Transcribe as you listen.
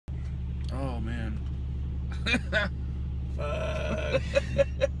Oh man. Fuck.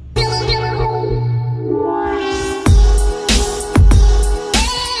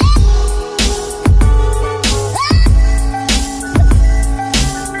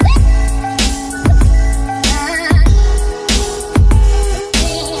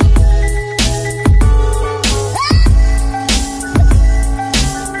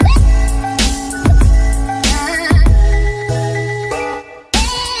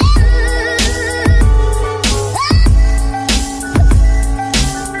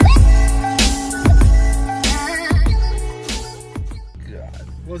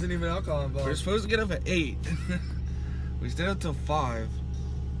 Wasn't even alcohol involved. We're supposed to get up at 8. We stayed up till 5.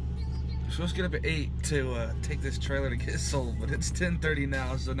 We're supposed to get up at 8 to take this trailer to get sold, but it's 10:30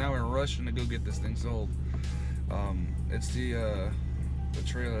 now, so now we're rushing to go get this thing sold. It's the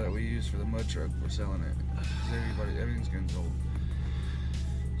trailer that we use for the mud truck. We're selling it. Everything's getting sold.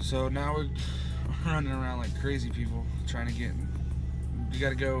 So now we're running around like crazy people trying to get. We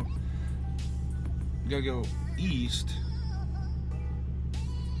gotta go east.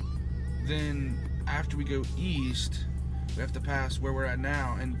 Then after we go east, we have to pass where we're at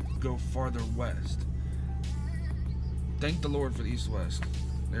now and go farther west. Thank the Lord for the east-west.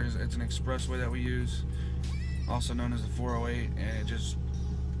 It's an expressway that we use, also known as the 408, and it just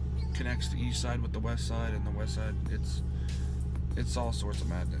connects the east side with the west side, and the west side, it's all sorts of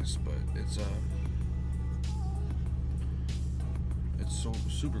madness, but it's so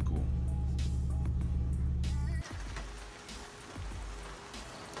super cool.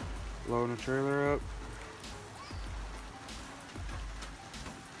 Loading the trailer up.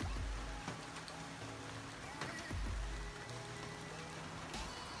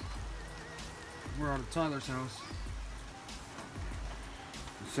 We're out of Tyler's house.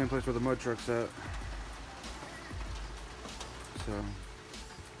 The same place where the mud truck's at. So,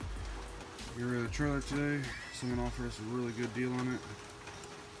 we rid of the trailer today. Someone offered us a really good deal on it.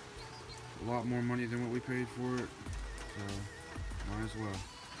 A lot more money than what we paid for it. So, might as well.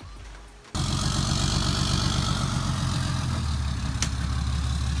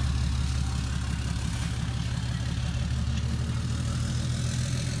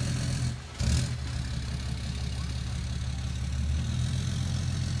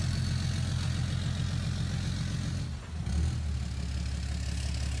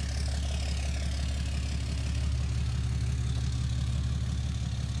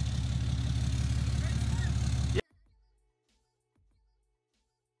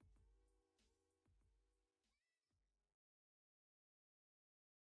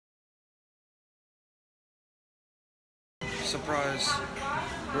 Surprise,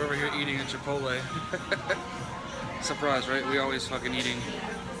 we're over here eating at Chipotle. Surprise, right? We always fucking eating.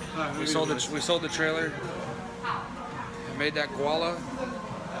 We sold the trailer, made that koala.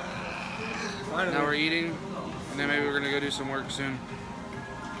 Now we're eating, and then maybe we're gonna go do some work soon.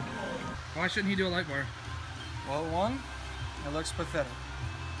 Why shouldn't he do a light bar? Well, 1, it looks pathetic.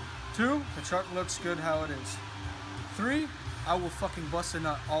 2, the truck looks good how it is. 3, I will fucking bust a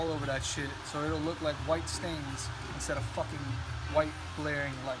nut all over that shit so it'll look like white stains instead of fucking white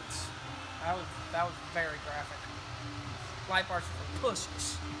blaring lights. That was very graphic. Light bars for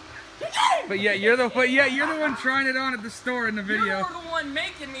pussies. But yeah, you're the one trying it on at the store in the video. You were the one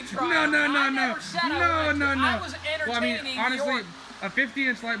making me try No. it. No. I was entertaining. Well, I mean, honestly, a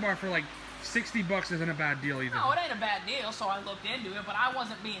 50-inch light bar for like $60 isn't a bad deal either. No, it ain't a bad deal, so I looked into it, but I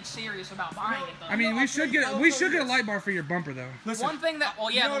wasn't being serious about buying it though. I mean, we should get a light bar for your bumper though. Listen, one thing that, well,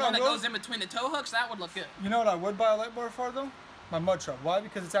 yeah, the one that goes in between the tow hooks, that would look good. You know what I would buy a light bar for though? My mud truck. Why?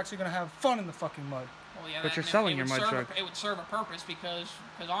 Because it's actually gonna have fun in the fucking mud. Well, yeah, but you're selling your mud truck. It would serve a purpose because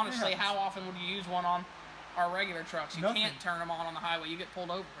honestly, how often would you use one on our regular trucks? You can't turn them on the highway. You get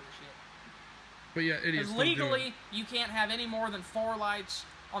pulled over for the shit. But yeah, it is. Because legally, you can't have any more than 4 lights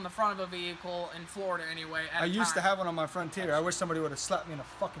on the front of a vehicle in Florida anyway. I used to have one on my Frontier. I wish somebody would have slapped me in the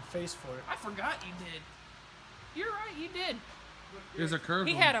fucking face for it. I forgot you did. You're right, you did. There's a curved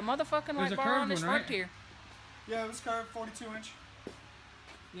He one. had a motherfucking light bar on his Frontier. Yeah, it was curved 42-inch.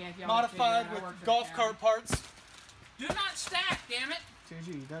 Yeah, if modified with golf cart parts. Do not stack, damn it.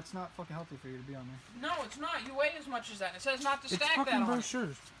 JG, that's not fucking healthy for you to be on there. No, it's not. You weigh as much as that. It says not to stack that on. It's fucking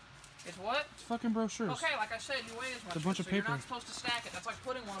brochures. It's what? It's fucking brochures. Okay, like I said, you weigh as much. It's a bunch of paper. You're not supposed to stack it. That's like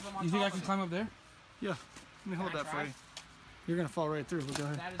putting one of them on top. You think I can climb up there? Yeah. Let me hold that for you. You're gonna fall right through. But go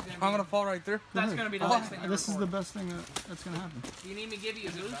ahead. I'm gonna fall right through. That's gonna be the next thing. This is the best thing that's gonna happen. Do you need me to give you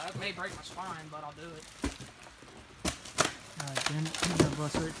a boost? It may break my spine, but I'll do it. God damn it! He's gonna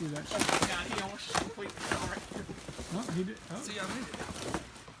bust right through that shit. Oh my God, he almost completely fell right through. No, he did. Oh. See, I made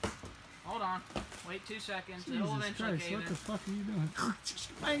it. Hold on. Wait 2 seconds. Jesus It'll eventually Christ, cave what in. the fuck are you doing?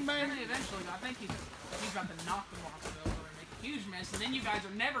 Bang, bang. And then eventually, I think he's about to knock the box over and make a huge mess, and then you guys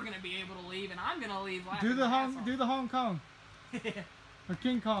are never going to be able to leave, and I'm going to leave laughing. Do the Hong Kong. Or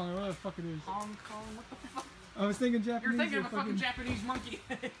King Kong, or whatever the fuck it is. Hong Kong, what the fuck? I was thinking Japanese. You're thinking of a fucking Japanese monkey.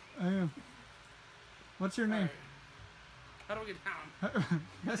 I am. What's your name? Right. How do we get down?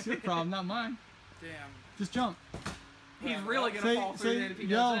 That's your problem, not mine. Damn. Just jump. He's really going to fall through that if he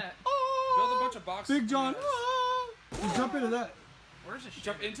does that. Build a bunch of boxes. Big John. Just jump into that. Where's this shit?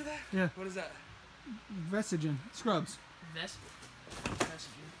 Jump into that? Yeah. What is that? Vestigen. Scrubs.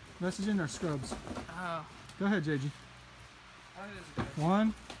 Vestigen or scrubs? Oh. Go ahead, JG. I think this is good.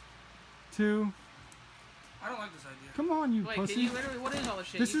 1, 2. I don't like this idea. Come on, you Wait, pussy. can you literally, what is all this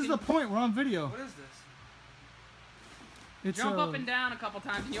shit? This is the point. We're on video. What is this? It's jump up and down a couple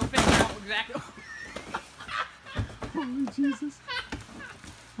times and you'll figure out exactly. Holy Jesus.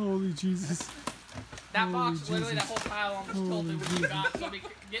 Holy Jesus. That Holy box, literally, Jesus. that whole pile almost Holy tilted when you Jesus. got, so I'll be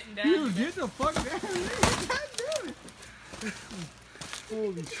getting down. Dude, get the fuck down. God damn it.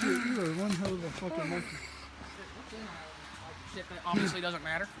 Holy shit, you are one hell of a fucking monkey. Shit that obviously doesn't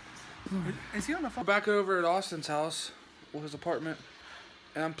matter. Is he on the phone? We're back over at Austin's house, or his apartment,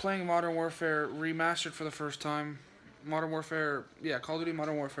 and I'm playing Modern Warfare Remastered for the first time. Call of Duty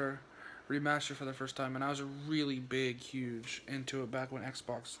Modern Warfare Remastered for the first time, and I was really huge into it back when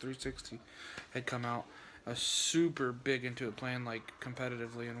Xbox 360 had come out. I was super big into it, playing like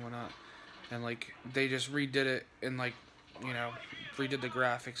competitively and whatnot, and like they just redid it and like, you know, redid the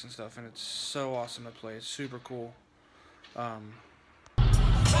graphics and stuff, and it's so awesome to play. It's super cool. You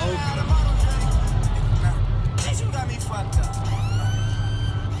got me fucked up.